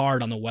really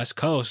hard on the West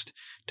Coast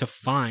to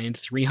find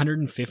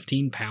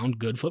 315-pound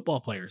good football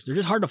players. They're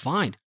just hard to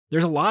find.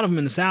 There's a lot of them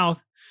in the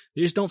South.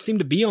 They just don't seem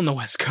to be on the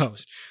West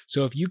Coast.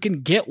 So if you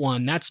can get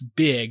one, that's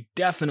big.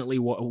 Definitely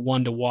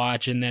one to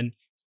watch. And then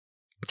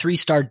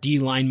 3-star D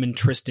lineman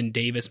Tristan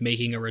Davis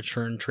making a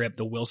return trip,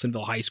 the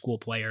Wilsonville High School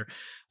player.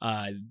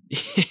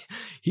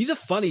 He's a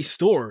funny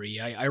story.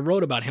 I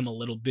wrote about him a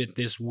little bit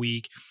this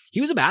week.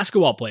 He was a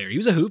basketball player. He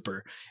was a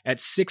hooper at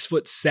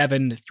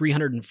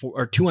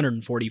 6'7",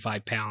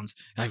 245 pounds.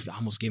 I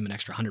almost gave him an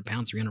extra 100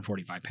 pounds,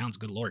 345 pounds.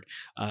 Good Lord.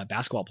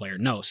 Basketball player.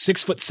 No,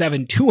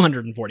 6'7",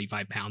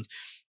 245 pounds,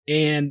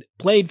 and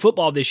played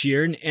football this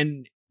year.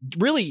 And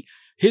really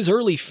his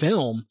early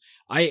film,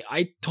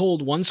 I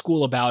told one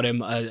school about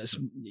him,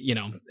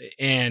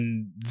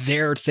 and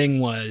their thing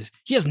was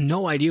he has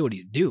no idea what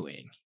he's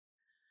doing.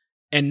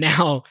 And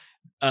now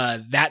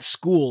that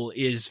school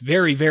is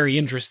very, very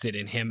interested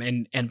in him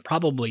and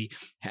probably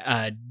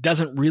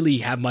doesn't really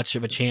have much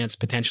of a chance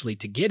potentially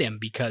to get him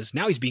because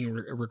now he's being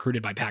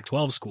recruited by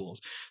Pac-12 schools.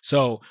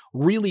 So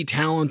really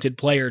talented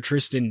player,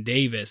 Tristan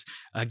Davis.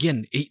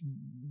 Again,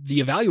 the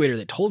evaluator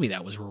that told me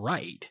that was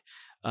right.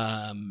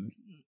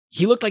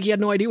 He looked like he had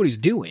no idea what he's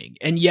doing.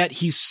 And yet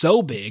he's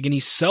so big and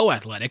he's so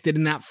athletic that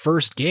in that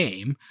first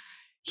game,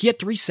 he had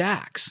 3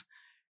 sacks.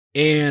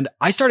 And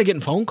I started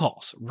getting phone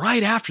calls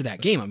right after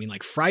that game. I mean,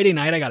 like Friday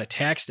night, I got a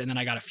text, and then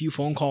I got a few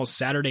phone calls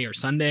Saturday or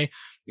Sunday,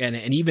 and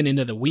even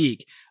into the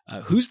week.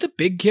 Who's the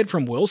big kid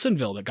from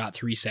Wilsonville that got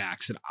 3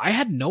 sacks? And I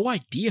had no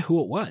idea who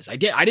it was. I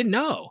didn't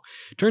know.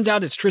 Turns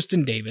out it's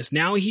Tristan Davis.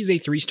 Now he's a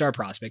 3-star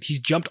prospect. He's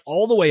jumped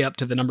all the way up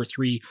to the number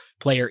 3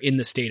 player in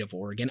the state of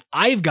Oregon.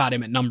 I've got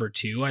him at number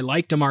 2. I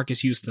like DeMarcus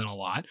Houston a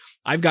lot.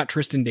 I've got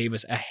Tristan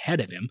Davis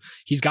ahead of him.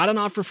 He's got an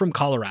offer from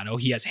Colorado.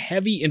 He has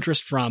heavy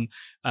interest from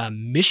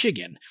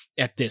Michigan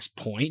at this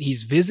point.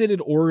 He's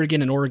visited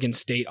Oregon and Oregon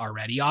State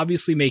already,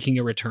 obviously making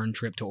a return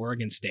trip to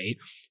Oregon State.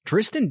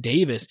 Tristan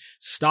Davis'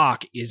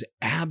 stock is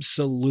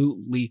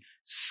absolutely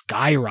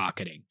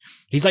skyrocketing.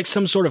 He's like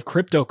some sort of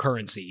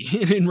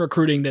cryptocurrency in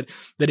recruiting that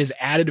has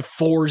added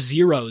 4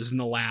 zeros in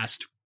the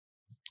last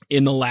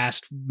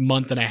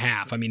month and a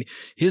half. I mean,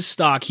 his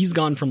stock, he's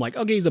gone from like,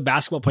 okay, he's a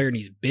basketball player and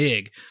he's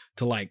big,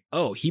 to like,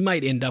 oh, he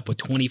might end up with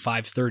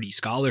 25, 30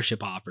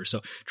 scholarship offers.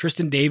 So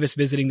Tristan Davis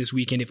visiting this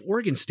weekend, if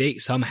Oregon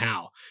State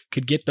somehow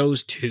could get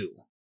those 2.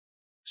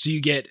 So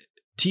you get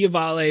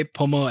Tiavale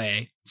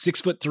Pomoe,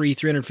 6'3",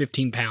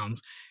 315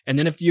 pounds. And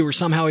then if you were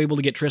somehow able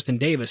to get Tristan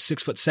Davis,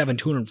 6'7",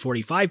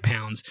 245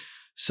 pounds,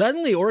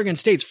 suddenly Oregon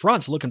State's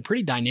front's looking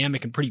pretty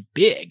dynamic and pretty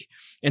big.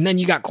 And then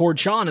you got Cord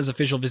Shaw on his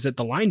official visit,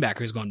 the linebacker,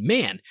 who's going,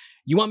 man,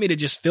 you want me to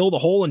just fill the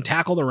hole and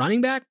tackle the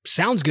running back?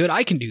 Sounds good.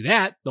 I can do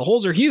that. The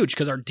holes are huge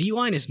because our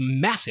D-line is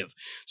massive.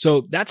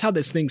 So that's how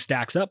this thing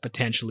stacks up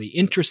potentially.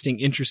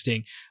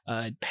 Interesting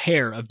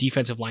pair of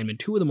defensive linemen.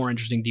 2 of the more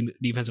interesting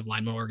defensive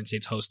linemen Oregon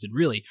State's hosted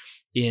really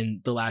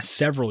in the last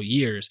several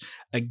years.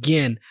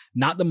 Again,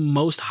 not the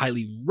most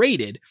highly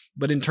rated,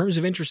 but in terms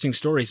of interesting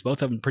stories,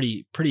 both of them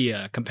pretty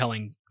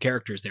compelling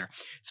characters there.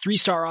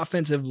 3-star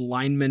offensive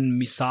lineman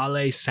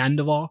Misale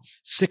Sandoval,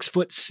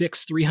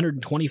 6'6",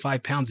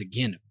 325 pounds.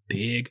 Again,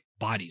 big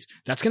bodies.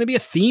 That's going to be a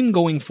theme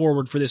going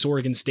forward for this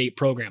Oregon State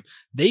program.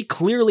 They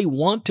clearly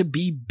want to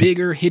be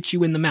bigger, hit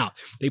you in the mouth.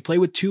 They play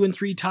with 2 and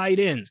 3 tight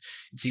ends.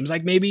 It seems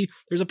like maybe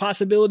there's a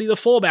possibility the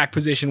fullback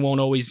position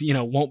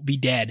won't be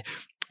dead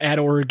at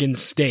Oregon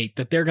State,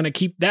 that they're going to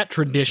keep that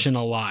tradition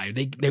alive.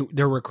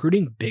 They're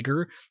recruiting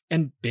bigger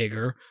and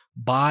bigger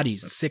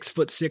bodies.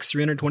 6'6",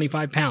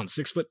 325 pounds,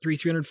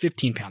 6'3",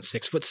 315 pounds,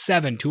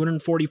 6'7",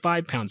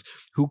 245 pounds,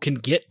 who can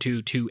get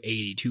to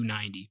 280,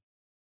 290.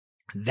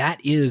 That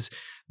is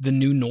the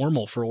new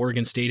normal for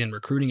Oregon State in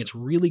recruiting. It's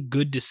really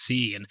good to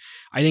see. And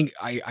I think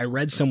I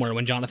read somewhere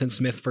when Jonathan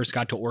Smith first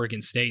got to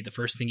Oregon State, the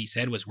first thing he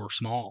said was, we're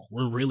small.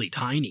 We're really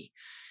tiny.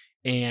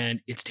 And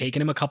it's taken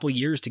him a couple of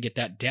years to get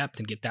that depth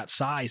and get that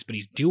size, but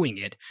he's doing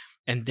it.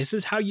 And this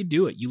is how you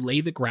do it. You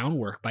lay the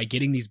groundwork by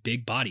getting these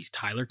big bodies.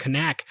 Tyler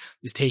Kanak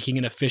is taking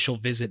an official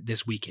visit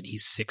this weekend.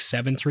 He's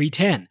 6'7",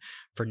 310.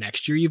 For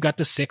next year, you've got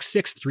the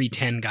 6'6",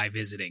 310 guy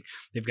visiting.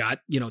 They've got,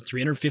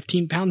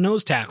 315-pound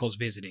nose tackles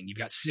visiting. You've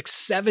got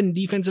 6'7"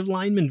 defensive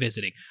linemen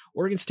visiting.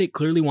 Oregon State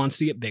clearly wants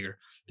to get bigger.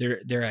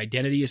 Their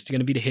identity is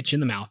going to be to hit you in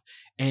the mouth.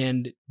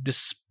 And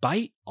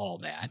despite all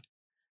that,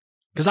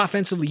 because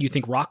offensively you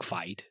think rock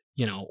fight,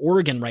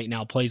 Oregon right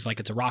now plays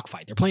like it's a rock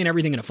fight. They're playing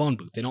everything in a phone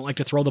booth. They don't like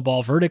to throw the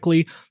ball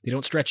vertically. They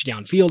don't stretch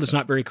downfield. It's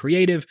not very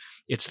creative.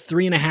 It's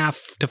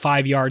 3.5 to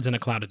 5 yards in a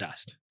cloud of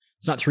dust.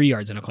 It's not 3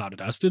 yards in a cloud of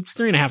dust. It's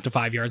 3.5 to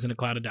 5 yards in a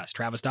cloud of dust.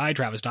 Travis Dye,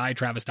 Travis Dye,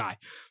 Travis Dye.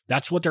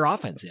 That's what their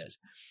offense is.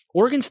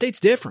 Oregon State's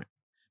different.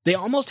 They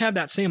almost have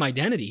that same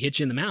identity, hit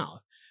you in the mouth.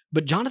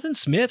 But Jonathan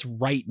Smith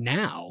right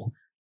now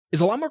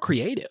is a lot more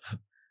creative.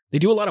 They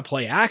do a lot of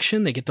play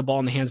action. They get the ball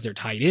in the hands of their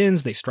tight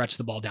ends. They stretch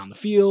the ball down the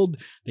field.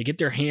 They get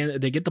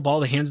the ball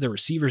in the hands of their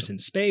receivers in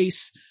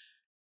space.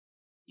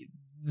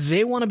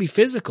 They want to be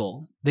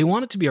physical. They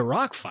want it to be a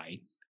rock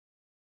fight.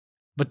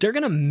 But they're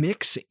going to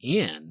mix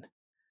in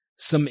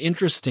some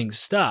interesting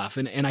stuff.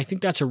 And I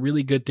think that's a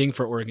really good thing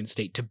for Oregon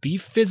State, to be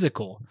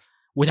physical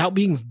without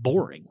being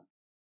boring,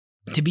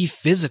 to be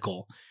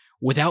physical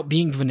without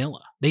being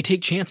vanilla. They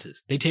take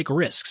chances. They take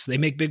risks. They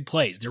make big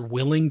plays. They're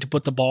willing to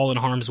put the ball in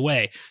harm's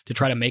way to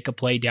try to make a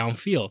play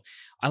downfield.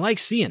 I like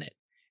seeing it.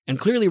 And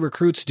clearly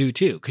recruits do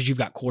too, because you've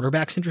got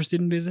quarterbacks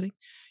interested in visiting.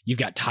 You've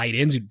got tight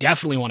ends who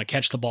definitely want to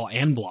catch the ball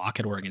and block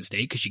at Oregon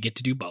State, because you get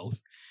to do both.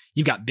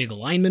 You've got big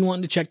linemen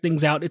wanting to check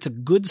things out. It's a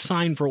good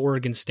sign for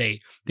Oregon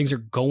State. Things are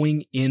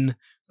going in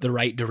the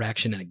right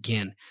direction. And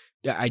again,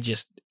 I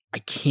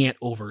can't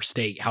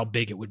overstate how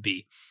big it would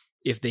be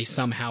if they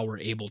somehow were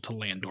able to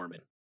land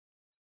Dorman.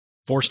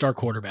 4-star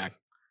quarterback,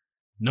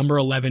 number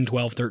 11,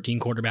 12, 13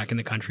 quarterback in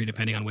the country,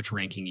 depending on which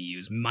ranking you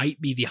use,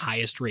 might be the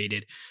highest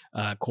rated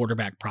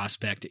quarterback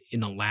prospect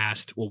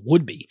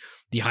would be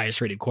the highest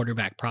rated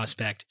quarterback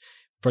prospect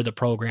for the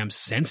program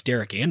since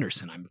Derek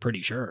Anderson, I'm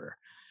pretty sure.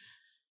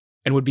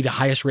 And would be the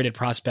highest rated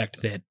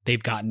prospect that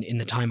they've gotten in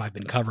the time I've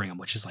been covering them,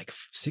 which is like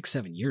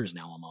 6-7 years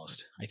now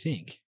almost, I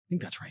think. I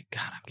think that's right.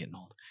 God, I'm getting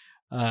old.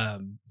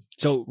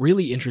 So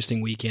really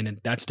interesting weekend,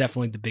 and that's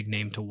definitely the big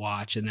name to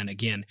watch. And then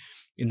again,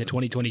 in the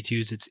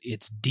 2022s,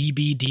 it's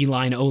DB,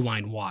 D-line,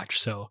 O-line watch.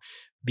 So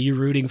be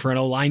rooting for an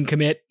O-line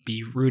commit,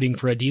 be rooting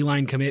for a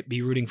D-line commit,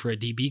 be rooting for a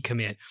DB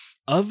commit.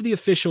 Of the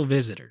official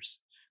visitors,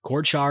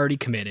 Cord Shaw already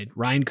committed.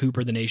 Ryan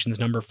Cooper, the nation's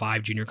number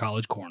 5 junior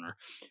college corner.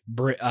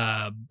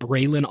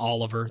 Braylon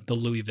Oliver, the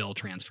Louisville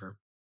transfer.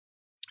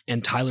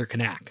 And Tyler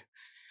Knack.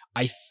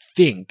 I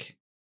think,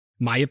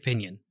 my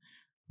opinion,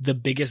 the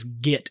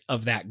biggest get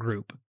of that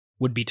group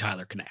would be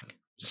Tyler Knack.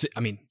 I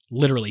mean,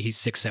 literally, he's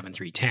 6'7",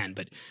 310,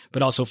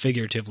 but also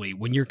figuratively,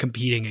 when you're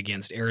competing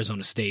against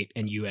Arizona State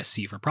and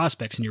USC for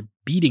prospects and you're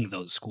beating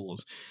those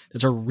schools,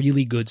 that's a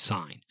really good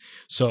sign.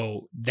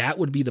 So that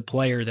would be the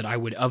player that I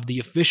would, of the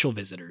official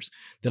visitors,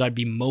 that I'd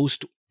be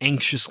most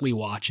anxiously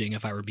watching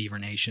if I were Beaver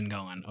Nation,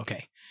 going,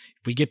 okay,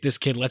 if we get this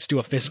kid, let's do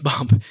a fist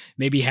bump,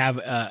 maybe have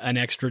an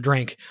extra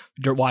drink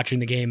watching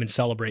the game and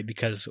celebrate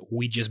because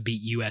we just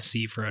beat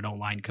USC for an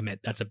online commit.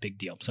 That's a big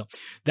deal. So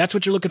that's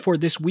what you're looking for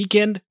this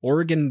weekend.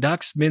 Oregon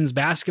Ducks men's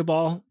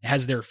basketball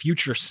has their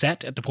future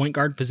set at the point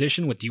guard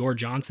position with Dior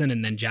Johnson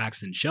and then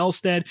Jackson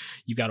Shellstead.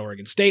 You've got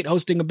Oregon State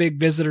hosting a big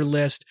visitor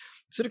list.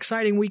 It's an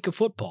exciting week of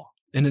football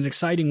and an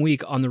exciting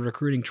week on the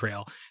recruiting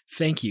trail.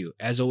 Thank you,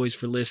 as always,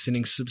 for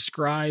listening.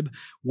 Subscribe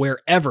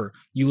wherever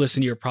you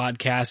listen to your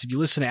podcast. If you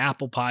listen to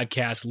Apple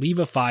Podcasts, leave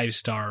a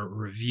 5-star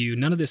review.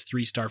 None of this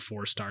 3-star,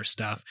 4-star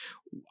stuff.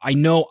 I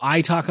know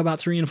I talk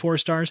about 3 and 4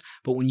 stars,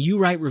 but when you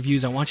write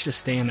reviews, I want you to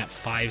stay in that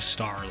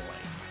 5-star lane.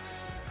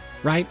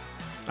 Right?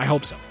 I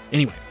hope so.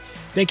 Anyway,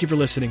 thank you for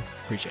listening.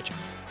 Appreciate you.